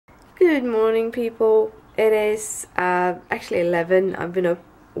Good morning, people. It is actually 11. I've been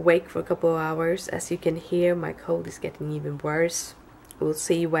awake for a couple of hours. As you can hear, my cold is getting even worse. We'll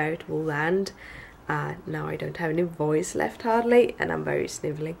see where it will land. Now I don't have any voice left hardly, and I'm very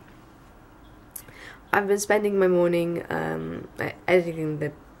snivelling. I've been spending my morning editing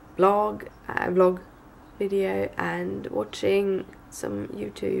the vlog video and watching some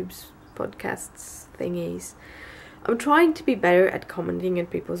YouTube's podcasts thingies. I'm trying to be better at commenting on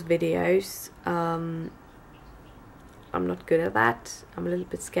people's videos. I'm not good at that. I'm a little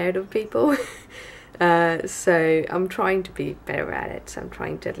bit scared of people. So I'm trying to be better at it. So I'm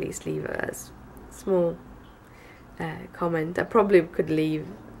trying to at least leave a small comment. I probably could leave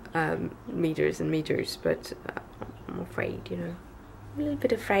meters and meters, but I'm afraid, you know. I'm a little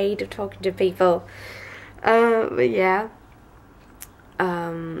bit afraid of talking to people. But yeah.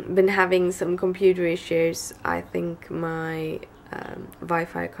 Been having some computer issues. I think my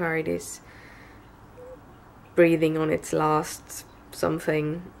Wi-Fi card is breathing on its last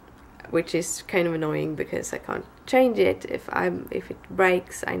something, which is kind of annoying because I can't change it. If it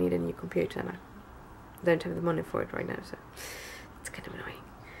breaks, I need a new computer and I don't have the money for it right now, so it's kind of annoying.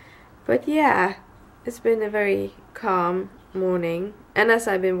 But yeah, it's been a very calm morning, and as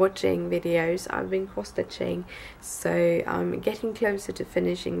I've been watching videos, I've been cross-stitching, so I'm getting closer to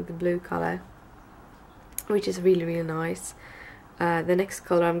finishing the blue color, which is really nice. The next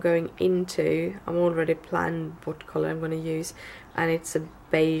color I'm going into, I'm already planned what color I'm going to use, and it's a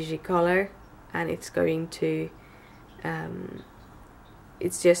beigey color, and it's going to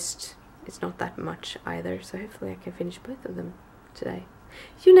it's not that much either, so hopefully I can finish both of them today.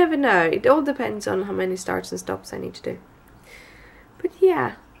 You never know, it all depends on how many starts and stops I need to do. But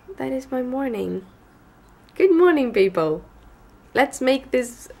yeah, that is my morning. Good morning, people. Let's make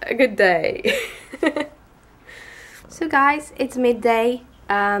this a good day. So guys, it's midday.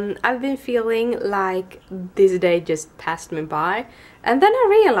 I've been feeling like this day just passed me by. And then I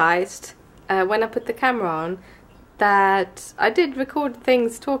realized, when I put the camera on, that I did record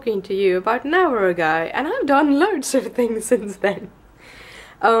things talking to you about an hour ago. And I've done loads of things since then.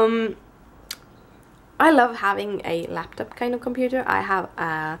 I love having a laptop kind of computer. I have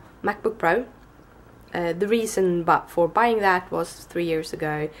a MacBook Pro. The reason for buying that was 3 years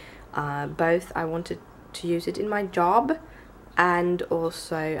ago. Both I wanted to use it in my job, and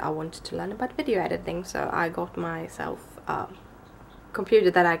also I wanted to learn about video editing, so I got myself a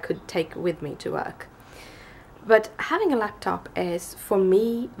computer that I could take with me to work. But having a laptop is, for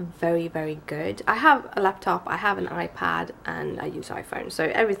me, very good. I have a laptop, I have an iPad, and I use iPhone, so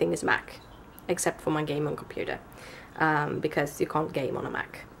everything is Mac. Except for my game on computer, because you can't game on a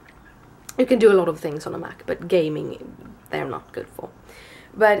Mac. You can do a lot of things on a Mac, but gaming they're not good for.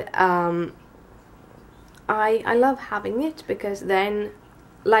 But I love having it, because then,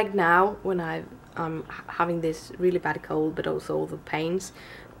 like now, when I'm having this really bad cold, but also all the pains,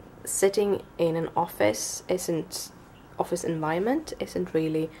 sitting in an office environment isn't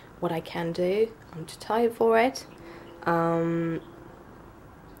really what I can do. I'm too tired for it.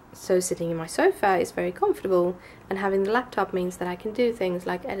 So sitting in my sofa is very comfortable, and having the laptop means that I can do things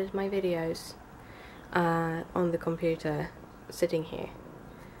like edit my videos on the computer sitting here.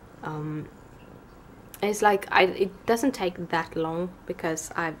 It's like it doesn't take that long, because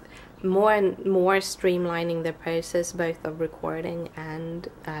I've more and more streamlining the process both of recording and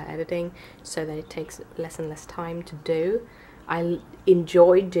editing, so that it takes less and less time to do. I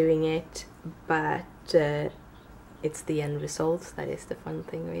enjoy doing it, but it's the end result that is the fun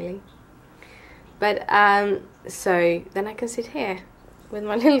thing, really. But so then I can sit here with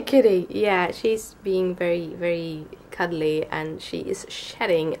my little kitty. Yeah, she's being very cuddly, and she is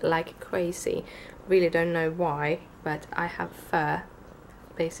shedding like crazy. Really don't know why, but I have fur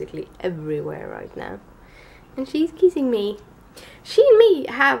basically everywhere right now, and she's kissing me. She and me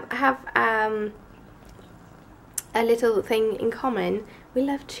have a little thing in common. We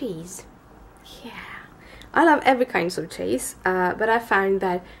love cheese. Yeah. I love every kind of cheese, but I found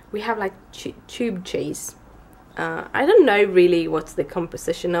that we have like tube cheese. I don't know really what's the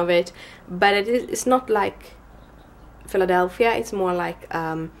composition of it, but it's not like Philadelphia. It's more like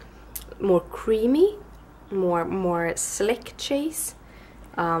more creamy, more slick cheese.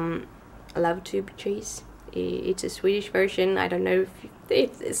 I love tube cheese. It's a Swedish version. I don't know if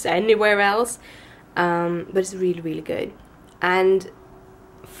it's anywhere else, but it's really good. And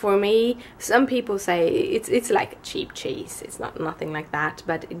for me, some people say it's like cheap cheese. It's nothing like that,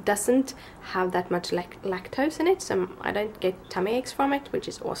 but it doesn't have that much lactose in it, so I don't get tummy aches from it, which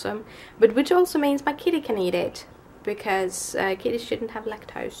is awesome. But which also means my kitty can eat it, because kitties shouldn't have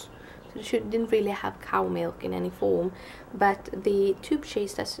lactose. so she didn't really have cow milk in any form, but the tube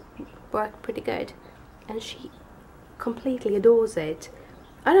cheese does work pretty good, and she completely adores it.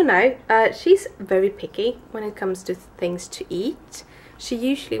 I don't know, she's very picky when it comes to things to eat. She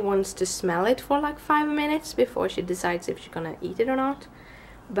usually wants to smell it for like 5 minutes before she decides if she's gonna eat it or not.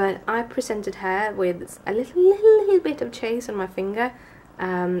 But I presented her with a little bit of cheese on my finger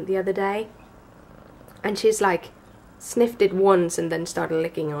the other day, and she's like sniffed it once and then started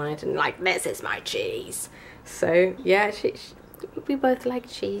licking on it and like, this is my cheese. So yeah, we both like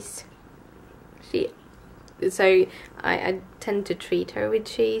cheese. So I tend to treat her with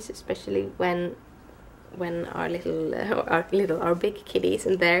cheese, especially when our big kitty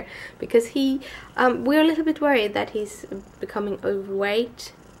isn't there, because we're a little bit worried that he's becoming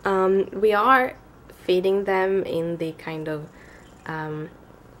overweight. We are feeding them in the kind of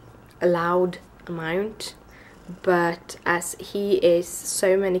allowed amount, but as he is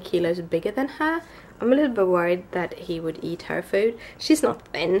so many kilos bigger than her, I'm a little bit worried that he would eat her food. She's not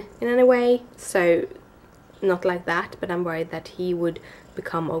thin in any way, so not like that, but I'm worried that he would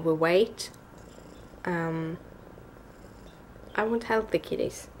become overweight. I want healthy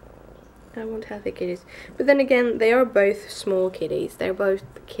kitties. But then again, they are both small kitties. They're both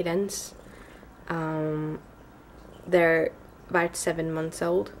kittens. They're about 7 months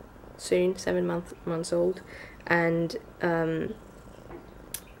old. Soon 7 months old. And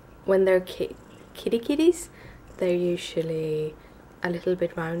when they're kitties, they're usually a little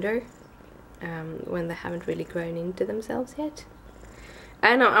bit rounder. When they haven't really grown into themselves yet.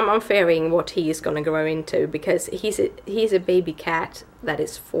 And I'm fearing what he is gonna grow into, because he's a baby cat that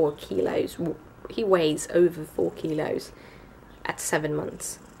is 4 kilos. He weighs over 4 kilos at 7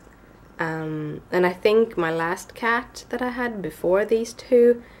 months. And I think my last cat that I had before these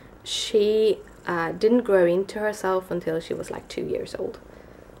two, she didn't grow into herself until she was like 2 years old.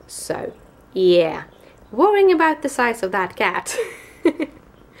 So yeah, worrying about the size of that cat.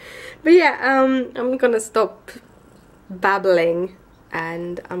 But yeah, I'm gonna stop babbling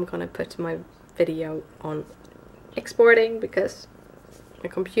and I'm gonna put my video on exporting, because my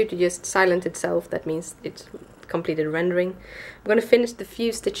computer just silenced itself. That means it's completed rendering. I'm gonna finish the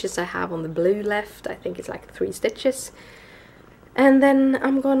few stitches I have on the blue left. I think it's like 3 stitches. And then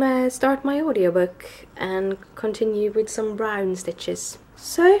I'm gonna start my audiobook and continue with some brown stitches.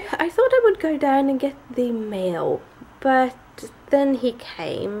 So I thought I would go down and get the mail, but then he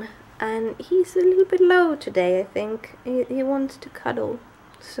came. And he's a little bit low today, I think. He wants to cuddle,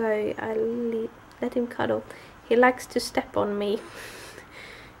 so I'll let him cuddle. He likes to step on me.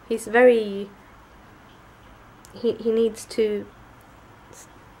 He's very... He needs to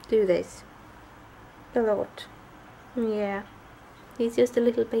do this a lot. Yeah, he's just a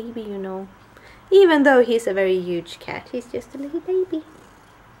little baby, you know. Even though he's a very huge cat, he's just a little baby.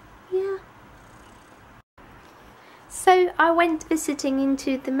 Yeah. So I went visiting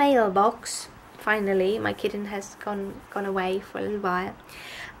into the mailbox. Finally, my kitten has gone away for a little while,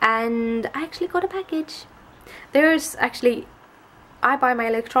 and I actually got a package. There's actually, I buy my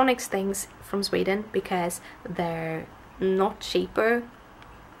electronics things from Sweden because they're not cheaper.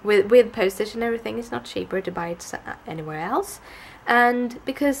 With postage and everything, it's not cheaper to buy it anywhere else, and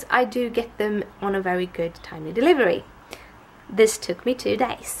because I do get them on a very good timely delivery. This took me 2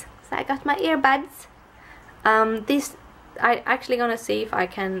 days, so I got my earbuds. I'm actually gonna see if I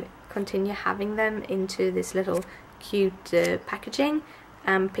can continue having them into this little cute packaging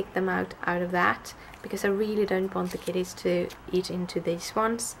and pick them out of that, because I really don't want the kitties to eat into these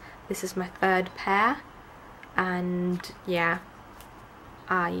ones. This is my 3rd pair, and yeah,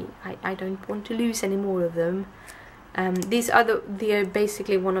 I don't want to lose any more of them. These are they're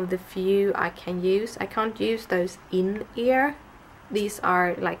basically one of the few I can use. I can't use those in ear. These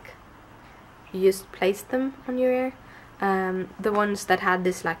are like, you just place them on your ear. The ones that had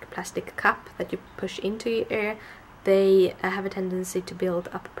this like plastic cup that you push into your ear, they have a tendency to build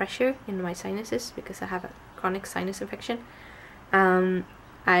up pressure in my sinuses because I have a chronic sinus infection,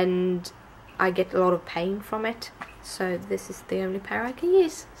 and I get a lot of pain from it. So this is the only pair I can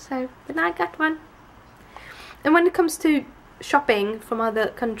use. So, but now I got one. And when it comes to shopping from other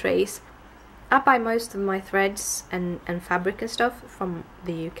countries, I buy most of my threads and fabric and stuff from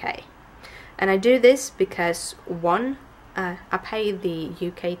the UK. And I do this because, one, I pay the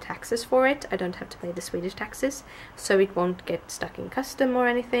UK taxes for it. I don't have to pay the Swedish taxes, so it won't get stuck in custom or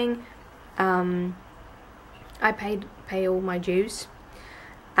anything. I pay all my dues,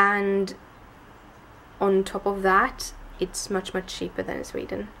 and on top of that, it's much cheaper than in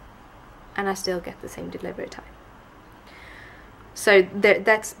Sweden, and I still get the same delivery time. So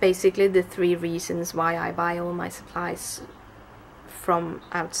that's basically the 3 reasons why I buy all my supplies from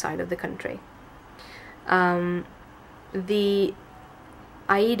outside of the country. The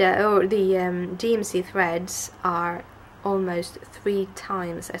AIDA or the DMC threads are almost 3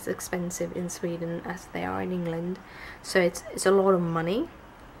 times as expensive in Sweden as they are in England, so it's a lot of money.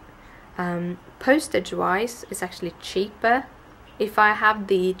 Postage wise, it's actually cheaper. If I have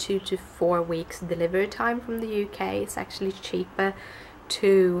the 2 to 4 weeks delivery time from the UK, it's actually cheaper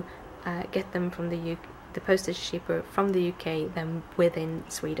to get them from the UK. The postage is cheaper from the UK than within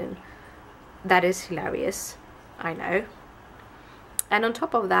Sweden. That is hilarious, I know. And on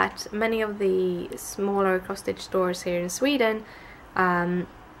top of that, many of the smaller cross-stitch stores here in Sweden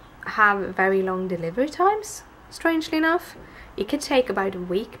have very long delivery times, strangely enough. It could take about a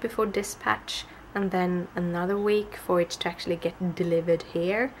week before dispatch and then another week for it to actually get delivered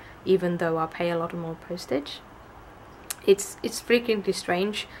here, even though I pay a lot more postage. It's frequently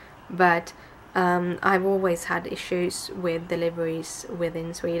strange, but I've always had issues with deliveries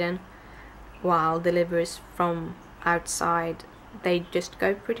within Sweden, while deliveries from outside, they just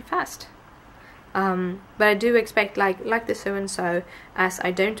go pretty fast. But I do expect, like the so-and-so, as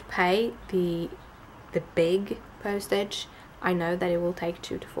I don't pay the big postage, I know that it will take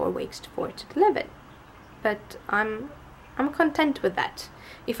 2 to 4 weeks for it to deliver. But I'm content with that.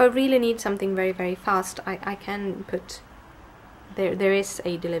 If I really need something very, very fast, I can put... There is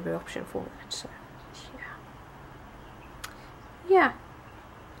a delivery option for that, so yeah.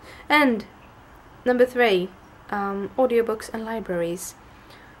 And number 3, audiobooks and libraries.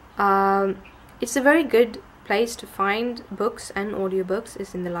 It's a very good place to find books and audiobooks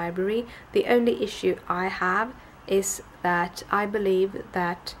is in the library. The only issue I have is that I believe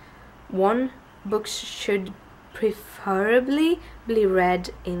that books should preferably be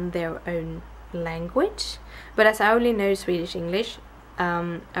read in their own language, but as I only know Swedish English,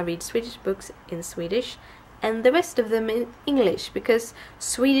 I read Swedish books in Swedish and the rest of them in English, because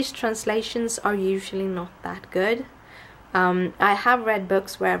Swedish translations are usually not that good. I have read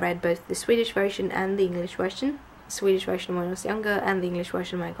books where I read both the Swedish version and the English version. The Swedish version when I was younger and the English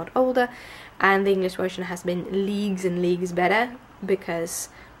version when I got older, and the English version has been leagues and leagues better, because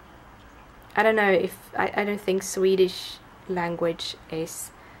I don't know if I don't think Swedish language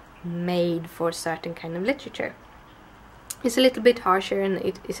is made for certain kind of literature. It's a little bit harsher and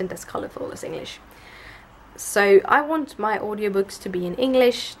it isn't as colorful as English. So I want my audiobooks to be in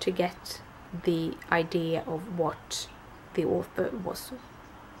English to get the idea of what the author was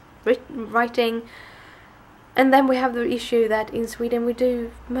writing. And then we have the issue that in Sweden we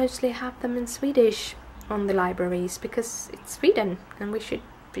do mostly have them in Swedish on the libraries, because it's Sweden and we should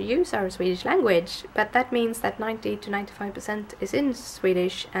use our Swedish language, but that means that 90 to 95% is in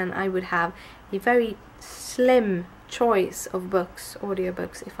Swedish, and I would have a very slim choice of books,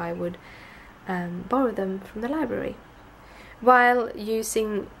 audiobooks, if I would borrow them from the library. While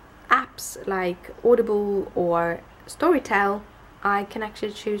using apps like Audible or Storytel, I can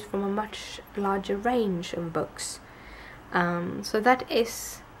actually choose from a much larger range of books. So that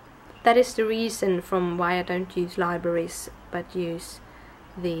is the reason from why I don't use libraries but use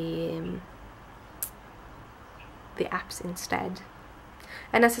the apps instead.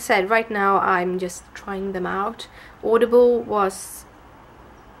 And as I said, right now I'm just trying them out. With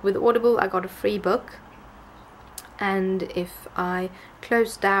Audible I got a free book, and if I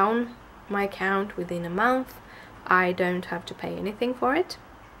close down my account within a month, I don't have to pay anything for it.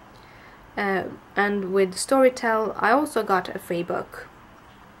 And with Storytel I also got a free book.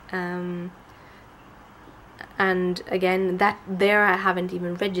 And again, there I haven't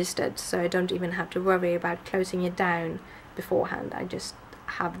even registered, so I don't even have to worry about closing it down beforehand. I just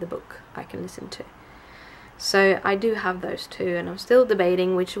have the book I can listen to. So I do have those two, and I'm still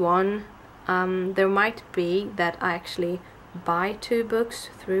debating which one. There might be that I actually buy 2 books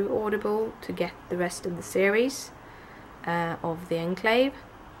through Audible to get the rest of the series of The Enclave,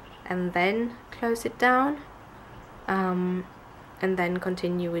 and then close it down. And then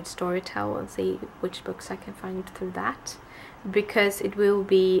continue with Storytel and see which books I can find through that, because it will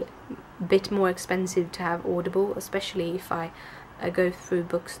be a bit more expensive to have Audible, especially if I go through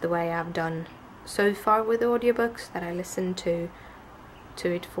books the way I've done so far with audiobooks, that I listen to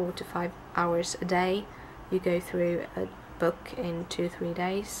it 4 to 5 hours a day. You go through a book in 2-3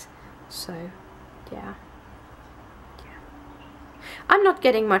 days, so yeah. I'm not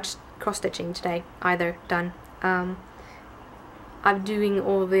getting much cross-stitching today either done. I'm doing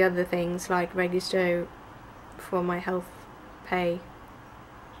all the other things, like register for my health pay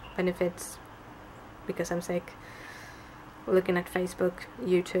benefits because I'm sick, looking at Facebook,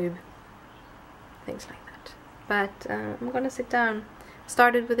 YouTube, things like that. But I'm gonna sit down.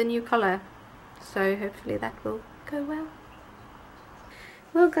 Started with a new colour, so hopefully that will go well.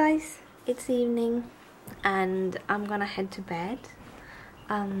 Well guys, it's evening and I'm gonna head to bed.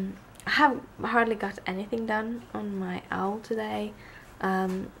 I have hardly got anything done on my owl today.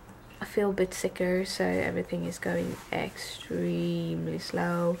 I feel a bit sicker, so everything is going extremely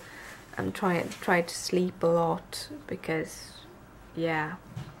slow. I'm trying to sleep a lot because, yeah,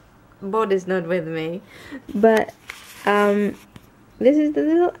 body's not with me. But this is the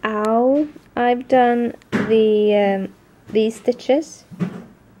little owl. I've done the these stitches.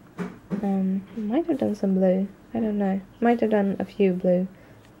 Might have done some blue. I don't know. Might have done a few blue.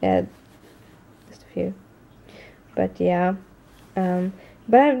 Yeah, just a few. But yeah.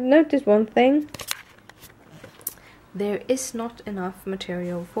 But I've noticed one thing. There is not enough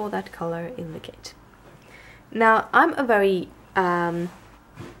material for that color in the kit. Now I'm a very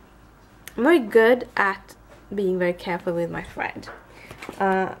good at being very careful with my thread.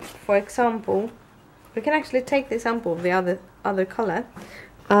 For example, we can actually take the example of the other color.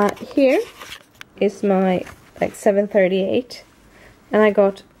 Here is my 738, and I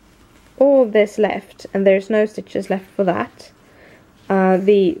got all of this left, and there's no stitches left for that.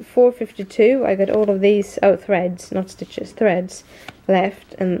 The 452, I got all of these threads, not stitches, threads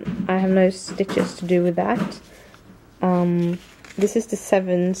left, and I have no stitches to do with that. This is the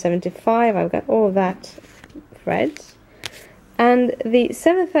 775, I've got all of that threads. And the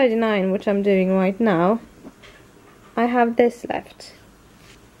 739, which I'm doing right now, I have this left.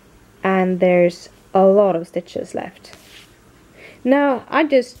 And there's a lot of stitches left. Now I'm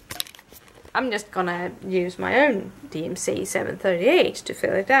just gonna use my own DMC 738 to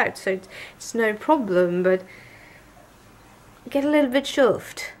fill it out, so it's no problem, but get a little bit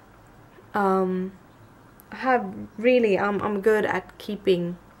shoved. I'm good at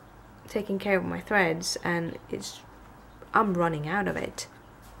taking care of my threads, and I'm running out of it,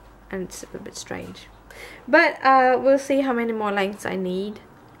 and it's a little bit strange. But we'll see how many more lengths I need.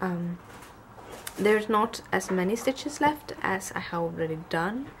 There's not as many stitches left as I have already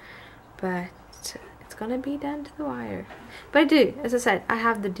done, but it's gonna be down to the wire. But as I said, I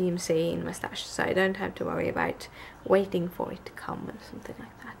have the DMC in my stash, so I don't have to worry about waiting for it to come or something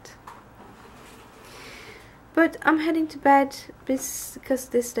like that. But I'm heading to bed because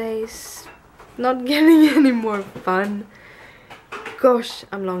this day is not getting any more fun. Gosh,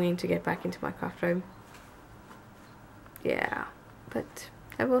 I'm longing to get back into my craft room. Yeah, but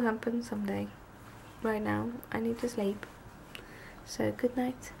that will happen someday. Right now, I need to sleep. So good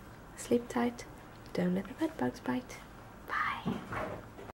night, sleep tight, don't let the bed bugs bite. Bye.